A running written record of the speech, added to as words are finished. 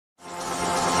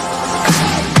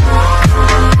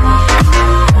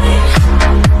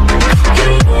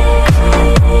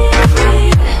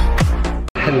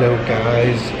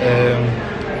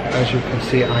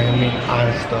see, I am in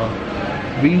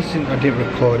Asda. Reason I didn't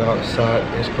record outside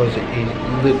is because it is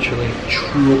literally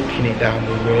trucking it down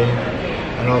the rain,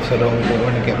 and also I don't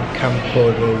want to get my camera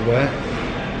all wet.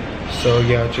 So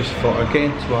yeah, I just thought I'd get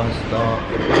into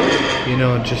Asda, you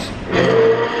know,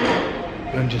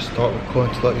 and just start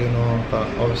recording to let you know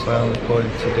that obviously I'm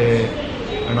recording today,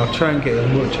 and I'll try and get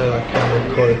as much as I can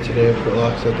recorded today. But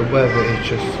like I said, the weather is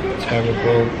just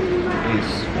terrible.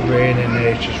 It's raining and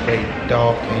it's just very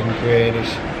dark and grey.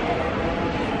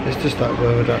 It's just that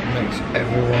weather that makes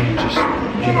everyone just,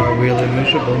 you know, really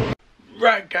miserable.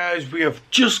 Right guys, we have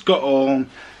just got home.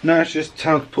 Now it's just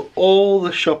time to put all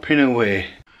the shopping away.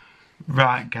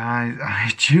 Right guys,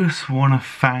 I just want to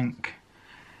thank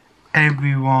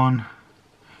everyone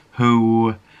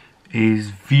who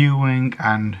is viewing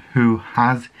and who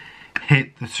has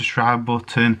hit the subscribe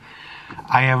button.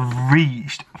 I have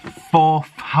reached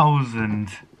 4,000.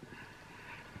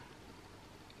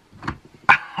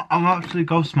 I'm actually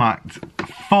gobsmacked.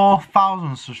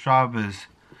 4,000 subscribers.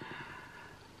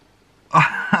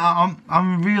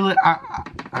 I'm really I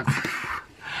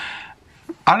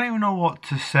don't even know what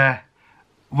to say.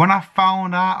 When I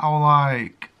found out, I was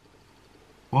like,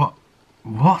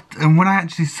 what? And when I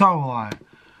actually saw, I was like,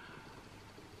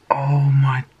 oh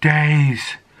my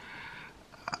days.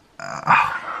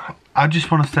 I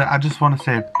just want to say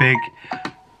a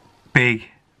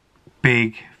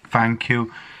big thank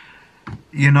you.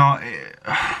 You know,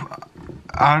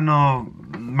 I know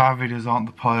my videos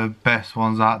aren't probably the best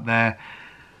ones out there,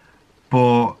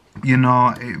 but you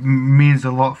know, it means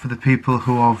a lot for the people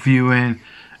who are viewing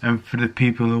and for the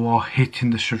people who are hitting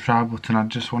the subscribe button. I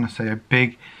just want to say a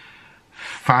big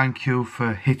thank you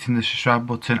for hitting the subscribe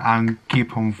button and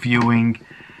keep on viewing.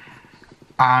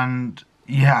 And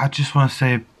yeah, I just want to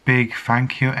say a big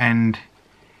thank you, and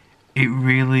it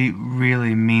really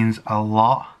means a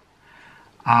lot.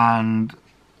 And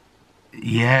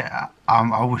yeah,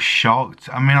 I was shocked.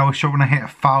 I mean, I was shocked when I hit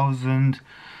 1,000.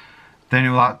 Then it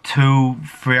was like 2,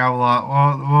 3. I was like,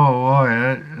 whoa,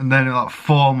 yeah. And then it was like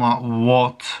 4. I'm like,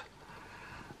 what?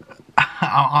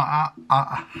 I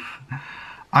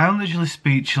am literally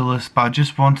speechless. But I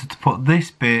just wanted to put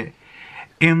this bit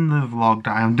in the vlog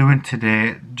that I am doing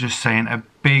today, just saying a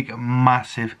big,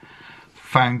 massive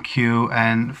thank you,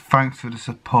 and thanks for the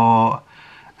support,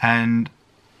 and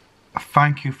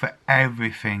thank you for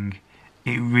everything.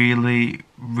 It really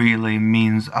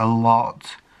means a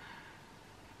lot.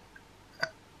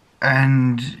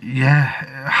 And yeah,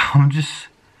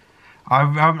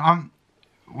 I'm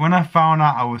when I found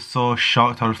out, I was so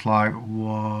shocked. I was like,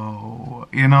 whoa,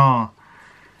 you know,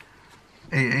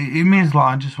 it means a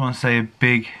lot. I just want to say a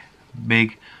big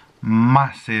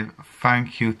massive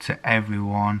thank you to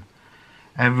everyone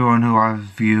who has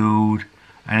viewed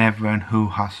and everyone who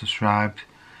has subscribed,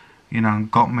 you know, and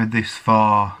got me this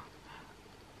far.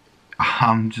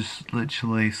 I'm just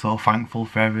literally so thankful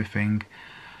for everything.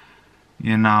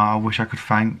 You know, I wish I could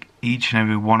thank each and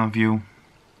every one of you,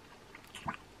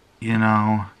 you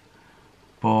know,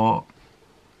 but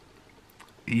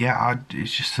yeah,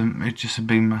 it's just a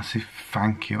big massive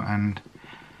thank you. And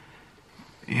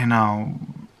you know,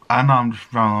 I know I'm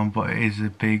just rambling, but it is a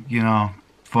big, you know,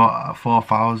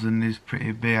 4,000 is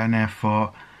pretty big. I never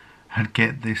thought I'd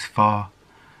get this far.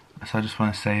 So I just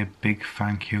want to say a big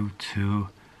thank you to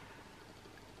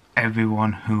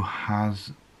everyone who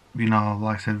has, you know,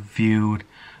 like I said, viewed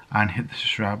and hit the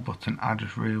subscribe button. I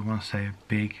just really want to say a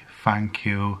big thank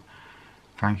you.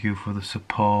 Thank you for the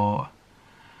support.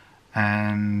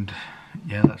 And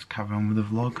yeah, let's carry on with the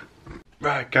vlog.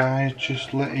 Right guys,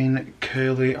 just letting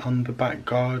Curly on the back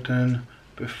garden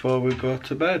before we go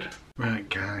to bed. Right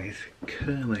guys,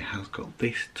 Curly has got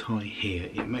this toy here.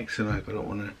 It makes it like I don't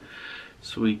want to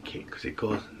squeak it because it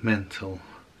goes mental.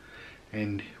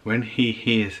 And when he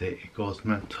hears it, it goes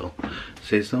mental.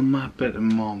 So it's on my bed at the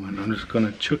moment. I'm just going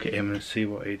to chuck it in and see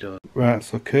what he does. Right,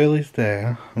 so Curly's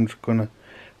there. I'm just going to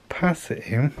pass it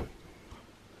him.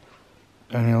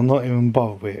 And he'll not even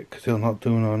bother with it because he'll not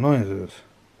do no noises.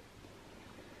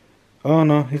 Oh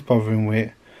no, he's bothering with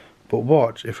it. But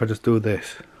watch if I just do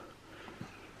this.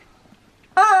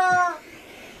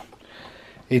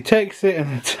 He takes it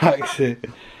and attacks it.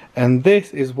 And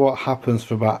this is what happens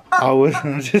for about hours,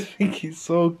 and I just think it's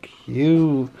so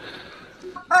cute.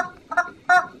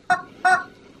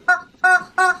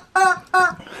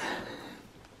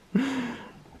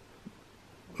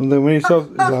 And then when he stops,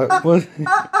 he's like, what?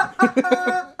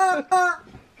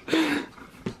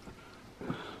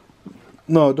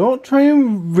 No, don't try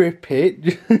and rip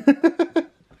it.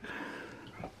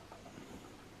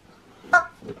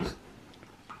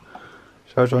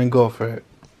 Shall I try and go for it?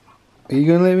 Are you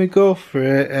gonna let me go for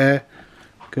it?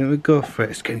 Gonna go for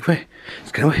it. It's getting away.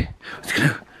 It's getting away. It's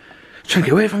gonna trying to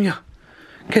get away from you.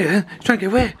 Get it in. Trying to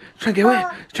get away. Trying to get away.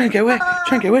 Trying to get away.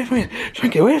 Trying to get away from you. Trying to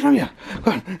get away from you.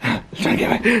 Go on. Trying to get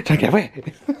away. Trying to get away.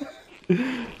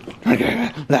 Trying to get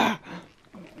away. La.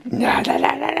 La la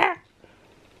la la la.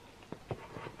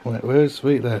 Wait, where's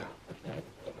Sweet there?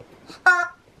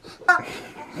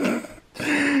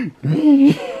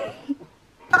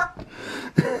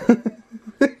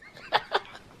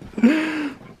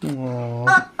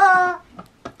 Aww.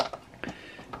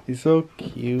 You're so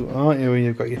cute, aren't you, when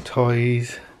you've got your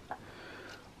toys?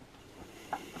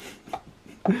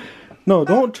 No,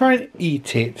 don't try and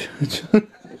eat it.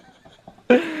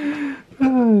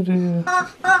 Oh dear.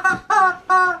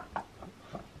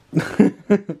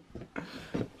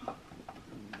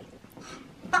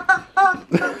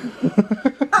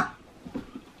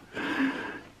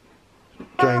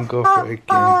 Try and go for it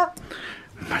again.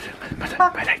 Try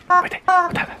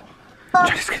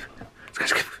to escape.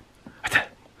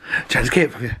 Try to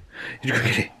escape from you. You're gonna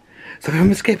get it. Stop it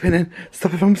from escaping then.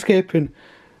 Stop it from escaping.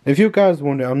 If you guys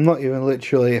wonder, I'm not even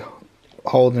literally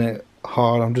holding it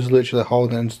hard. I'm just literally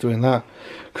holding it and just doing that.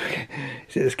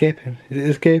 Is it escaping? Is it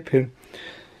escaping?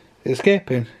 Is it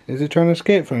escaping? Is it trying to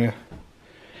escape from you?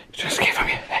 It's trying to escape from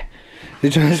you. Is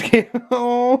it trying to escape?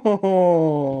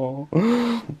 Oh.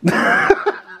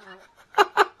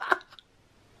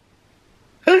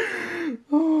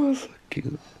 Oh, so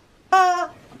cute.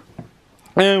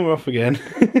 And we're off again.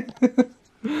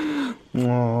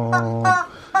 Aww.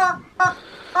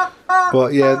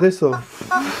 But yeah, this will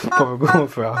probably go on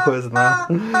for hours now.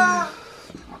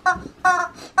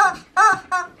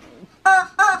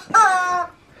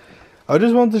 I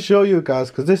just want to show you guys,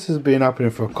 because this has been happening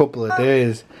for a couple of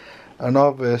days, and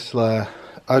obviously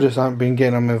I just haven't been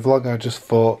getting on my vlog. I just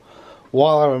thought,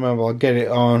 while I remember, I'll get it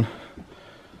on.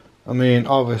 I mean,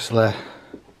 obviously,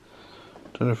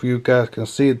 don't know if you guys can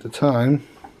see at the time.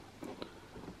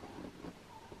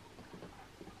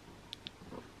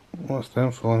 What's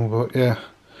them for? But yeah,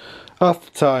 half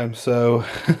the time. So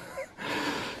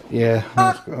yeah,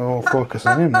 let's go focus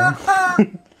on him now.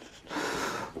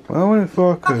 Well, I want to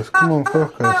focus. Come on,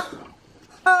 focus.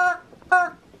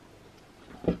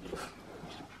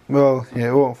 Well, yeah,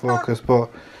 it won't focus, but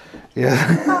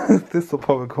yeah, this will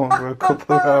probably go on for a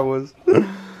couple of hours.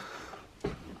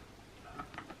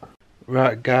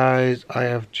 Right guys, I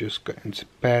have just got into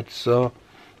bed, so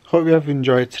hope you have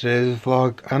enjoyed today's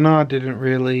vlog. I know I didn't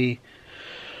really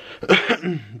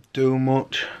do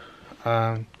much,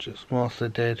 just mostly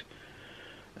did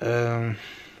what I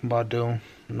do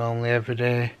normally every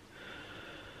day,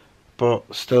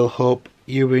 but still hope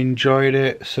you enjoyed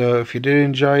it. So if you did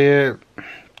enjoy it,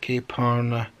 keep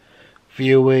on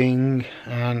viewing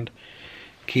and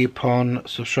keep on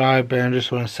subscribing. I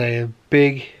just want to say a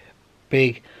big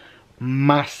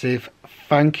massive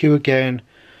thank you again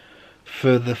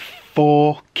for the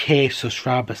 4K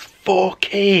subscribers.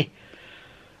 4K!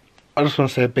 I just want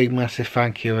to say a big massive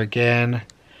thank you again,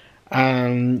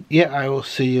 and yeah, I will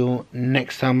see you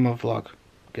next time on my vlog.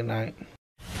 Good night.